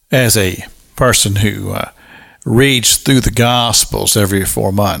As a person who reads through the Gospels every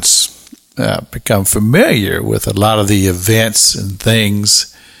 4 months, become familiar with a lot of the events and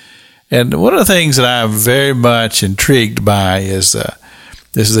things. And one of the things that I'm very much intrigued by is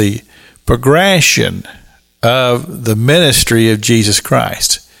the progression of the ministry of Jesus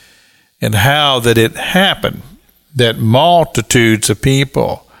Christ, and how that it happened that multitudes of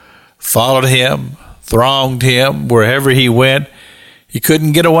people followed him, thronged him wherever he went. He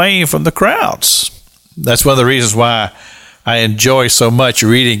couldn't get away from the crowds. That's one of the reasons why I enjoy so much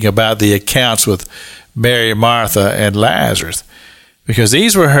reading about the accounts with Mary, Martha, and Lazarus, because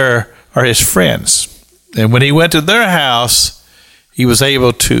these are his friends. And when he went to their house, he was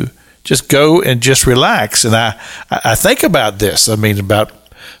able to just go and just relax. And I think about this. I mean, about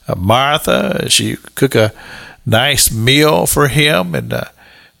Martha, she cook a nice meal for him, and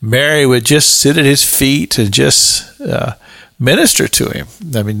Mary would just sit at his feet and just minister to him.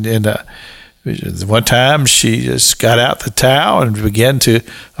 I mean, and one time she just got out the towel and began to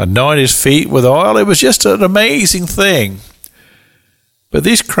anoint his feet with oil. It was just an amazing thing. But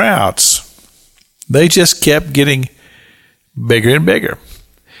these crowds, they just kept getting bigger and bigger.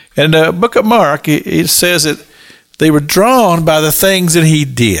 In the book of Mark, it says that they were drawn by the things that he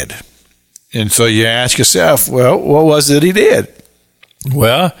did. And so you ask yourself, well, what was it he did?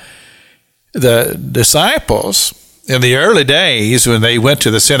 Well, the disciples in the early days, when they went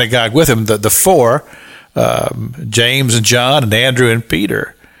to the synagogue with him, the four, James and John and Andrew and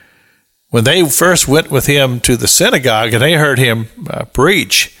Peter, when they first went with him to the synagogue and they heard him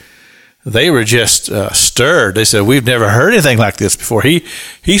preach, they were just stirred. They said, "We've never heard anything like this before.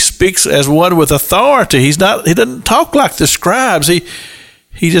 He speaks as one with authority. He doesn't talk like the scribes.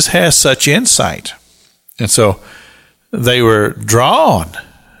 He just has such insight." And so they were drawn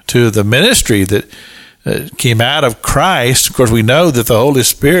to the ministry that came out of Christ. Of course, we know that the Holy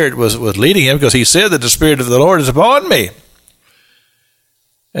Spirit was leading him, because he said that the Spirit of the Lord is upon me.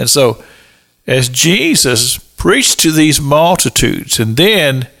 And so as Jesus preached to these multitudes, and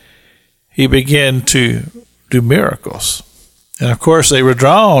then he began to do miracles. And of course, they were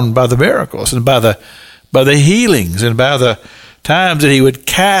drawn by the miracles and by the healings and by the times that he would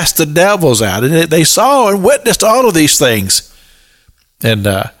cast the devils out. And they saw and witnessed all of these things. And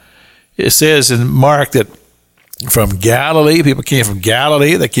it says in Mark that from Galilee, people came from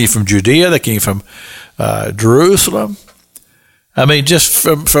Galilee, they came from Judea, they came from Jerusalem. I mean, just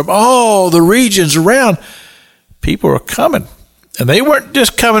from all the regions around, people were coming. And they weren't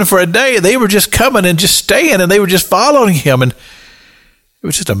just coming for a day. They were just coming and just staying, and they were just following him. And it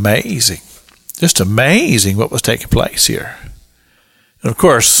was just amazing what was taking place here. And of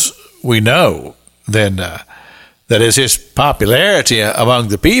course, we know then that as his popularity among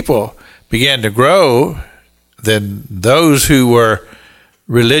the people began to grow, then those who were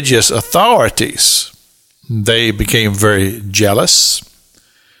religious authorities, they became very jealous,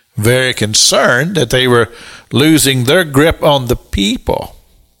 very concerned that they were losing their grip on the people.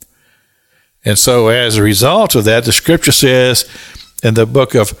 And so as a result of that, the scripture says in the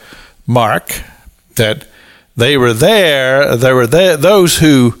book of Mark that those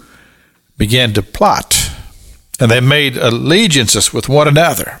who began to plot, and they made allegiances with one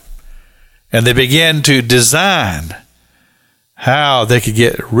another, and they began to design how they could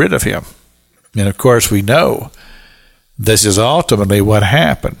get rid of him. And of course, we know this is ultimately what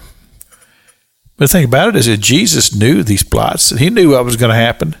happened. But the thing about it is that Jesus knew these plots. He knew what was going to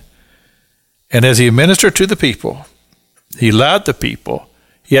happen. And as he ministered to the people, he loved the people.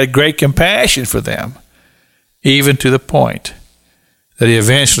 He had great compassion for them, even to the point that he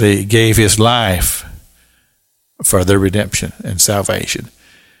eventually gave his life for their redemption and salvation.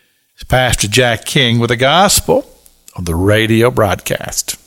 It's Pastor Jack King with the gospel on the radio broadcast.